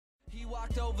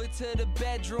walked over to the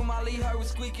bedroom, all he heard was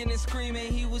squeaking and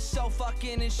screaming. He was so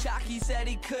fucking in shock, he said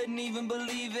he couldn't even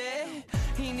believe it.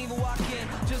 He didn't even walk in,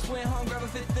 just went home, grabbed a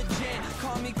fifth of gin.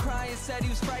 Called me crying, said he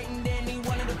was frightened and he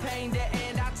wanted the pain to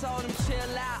end. I told him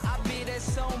chill out, I'll be there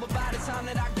soon. But by the time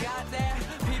that I got there,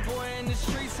 people were in the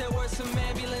streets, there were some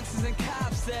ambulances and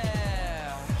cops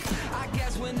there. I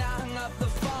guess when I hung up the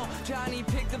phone, Johnny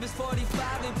picked up his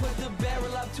 45 and put the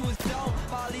barrel up to his dome.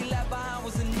 All he left behind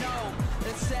was a note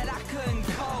that said I couldn't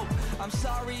cope. I'm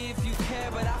sorry if you care,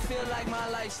 but I feel like my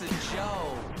life's a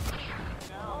joke.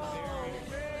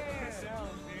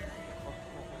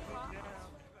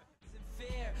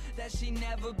 That she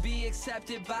never be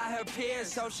accepted by her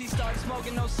peers, so she started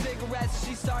smoking those cigarettes,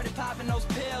 she started popping those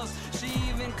pills. She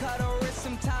even cut her wrist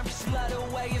sometimes, she loved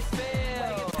the way it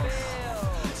feels.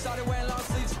 Started wearing long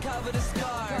sleeves to cover the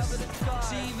scars.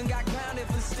 She even got grounded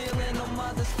for stealing her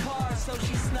mother's car. So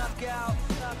she snuck out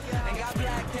and got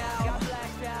blacked out.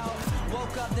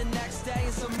 Woke up the next day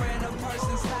in some random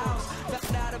person's house.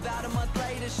 Found out about a month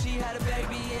later she had a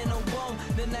baby in her womb.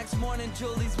 The next morning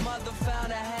Julie's mother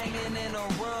found her hanging in her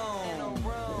room.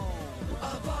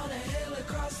 Up on a hill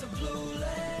across the blue